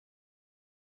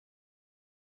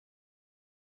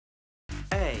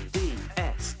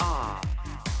ADSR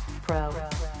Pro.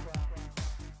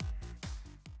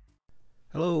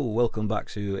 Hello, welcome back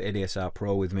to ADSR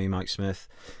Pro with me, Mike Smith.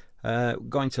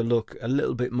 Going to look a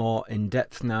little bit more in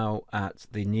depth now at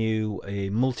the new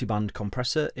multiband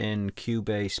compressor in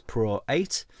Cubase Pro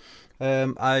 8.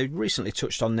 I recently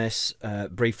touched on this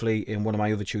briefly in one of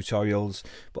my other tutorials,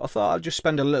 but I thought I'd just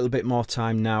spend a little bit more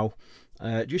time now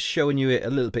just showing you it a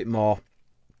little bit more.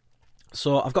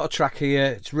 So I've got a track here.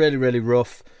 It's really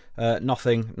rough,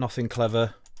 nothing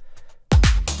clever.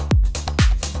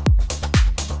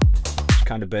 Just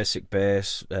kind of basic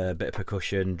bass, a bit of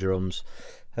percussion, drums.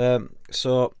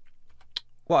 So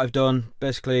what I've done,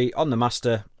 basically on the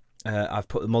master, I've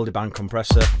put the multiband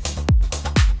compressor.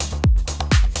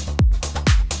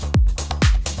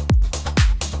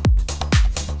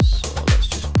 So let's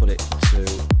just put it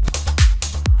to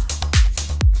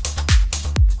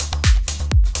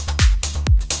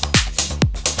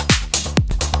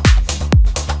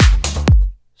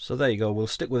so there you go. We'll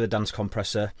stick with a dance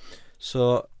compressor.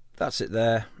 So that's it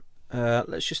there.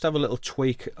 Let's just have a little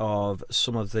tweak of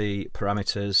some of the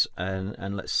parameters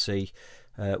and let's see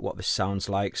what this sounds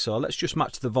like. So let's just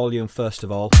match the volume first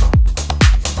of all.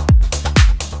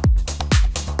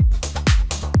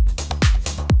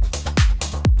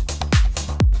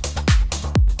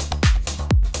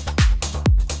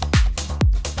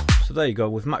 So there you go,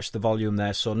 we've matched the volume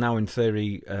there. So now in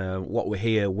theory what we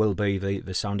hear will be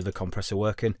the sound of the compressor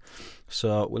working.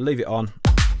 So we'll leave it on.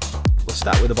 We'll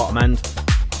start with the bottom end.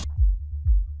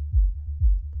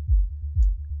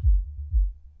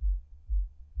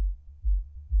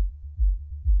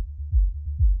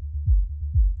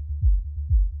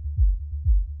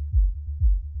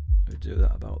 We'll do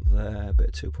that about there, a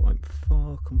bit of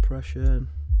 2.4 compression.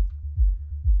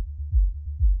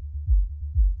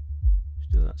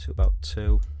 Do that to about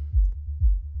 2.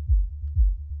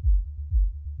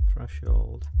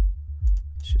 Threshold.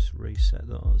 Let's just reset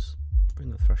those.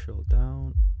 Bring the threshold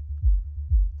down.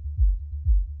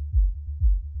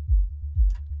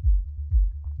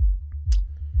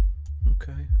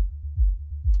 Okay.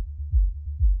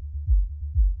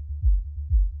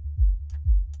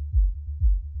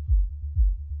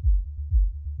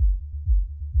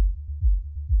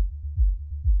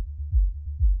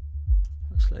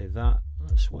 Let's leave that.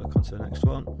 Let's work on to the next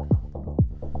one.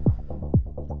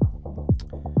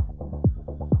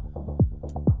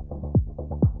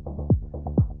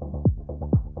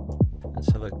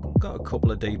 Let's have got a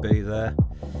couple of dB there.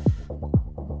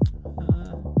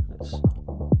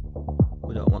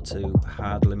 We don't want to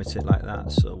hard limit it like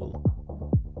that, so we'll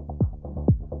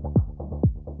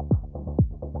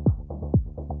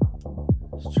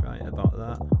let's try it about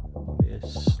that. Maybe a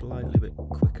slightly bit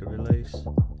quicker release.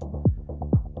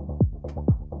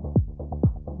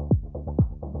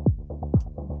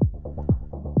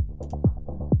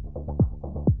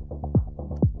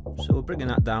 So we're bringing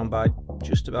that down by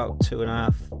just about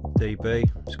 2.5 dB.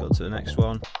 Let's go to the next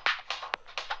one.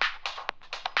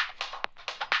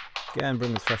 Again,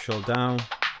 bring the threshold down.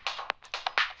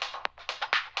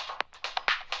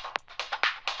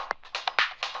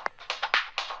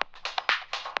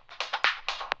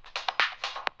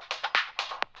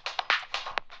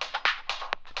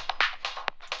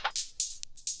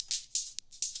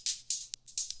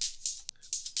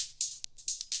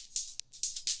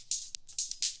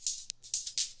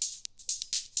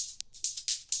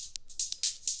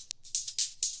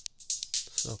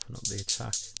 Let's open up the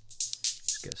attack.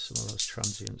 Just get some of those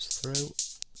transients through.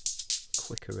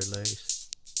 Quicker release.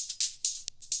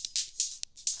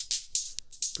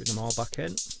 Bring them all back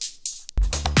in.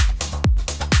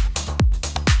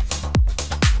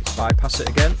 Let's bypass it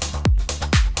again.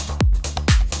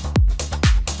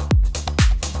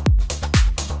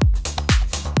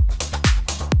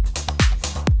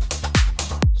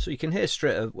 So you can hear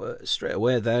straight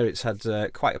away there it's had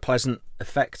quite a pleasant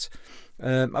effect.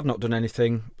 I've not done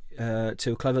anything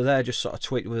too clever there, just sort of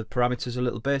tweaked with the parameters a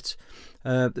little bit.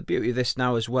 The beauty of this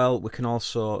now as well, we can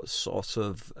also sort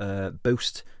of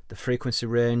boost the frequency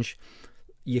range.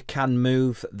 You can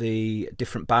move the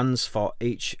different bands for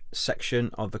each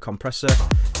section of the compressor.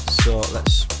 So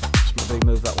let's maybe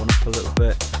move that one up a little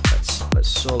bit. Let's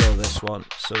solo this one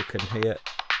so we can hear.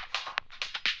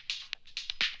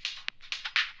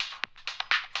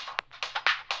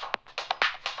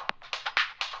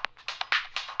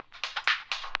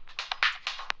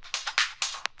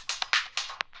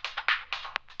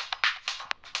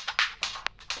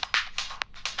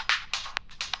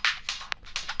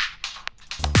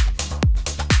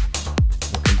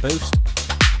 Boost.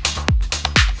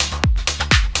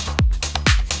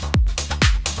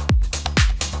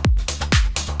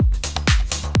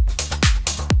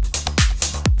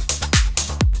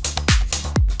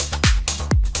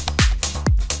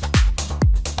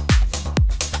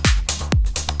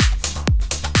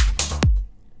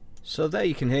 So there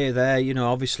you can hear there, you know,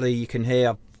 obviously you can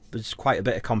hear there's quite a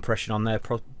bit of compression on there,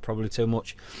 probably too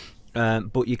much,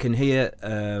 but you can hear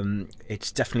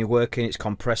it's definitely working. It's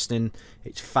compressing,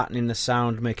 it's fattening the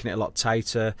sound, making it a lot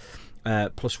tighter.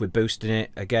 Plus we're boosting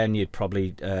it again. You'd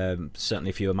probably certainly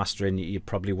if you were mastering, you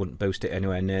probably wouldn't boost it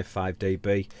anywhere near 5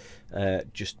 dB,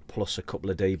 just plus a couple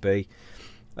of dB.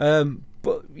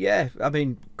 But yeah, I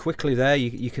mean, quickly there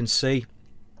you can see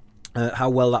how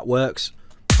well that works.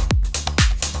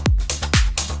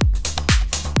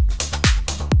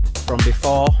 From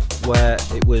before, where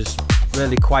it was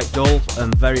really quite dull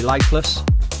and very lifeless.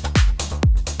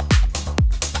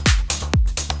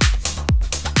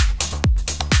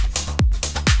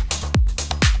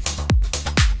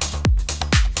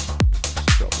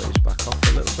 Let's drop these back off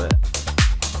a little bit.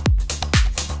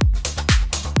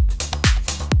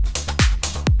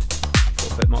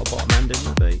 Put a bit more bottom end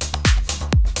in maybe.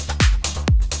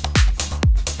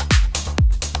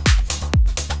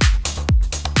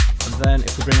 Then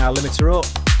if we bring our limiter up,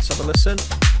 let's have a listen.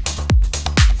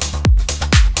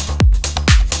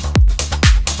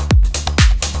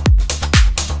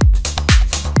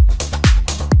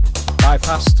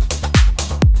 Bypassed.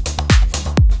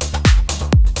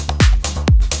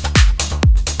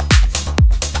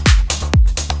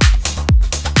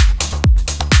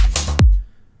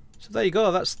 So there you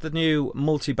go, that's the new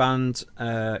multi-band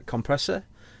compressor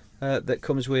that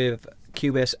comes with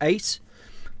Cubase 8.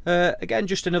 Again,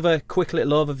 just another quick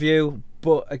little overview,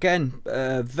 but again,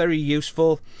 very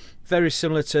useful, very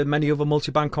similar to many other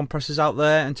multi-band compressors out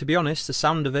there, and to be honest, the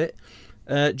sound of it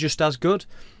just as good.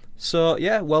 So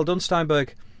yeah, well done,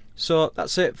 Steinberg. So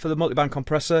that's it for the multi-band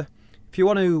compressor. If you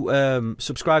want to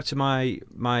subscribe to my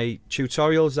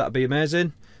tutorials, that'd be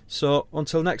amazing. So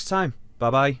until next time, bye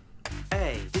bye.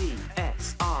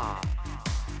 ADSR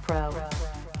Pro.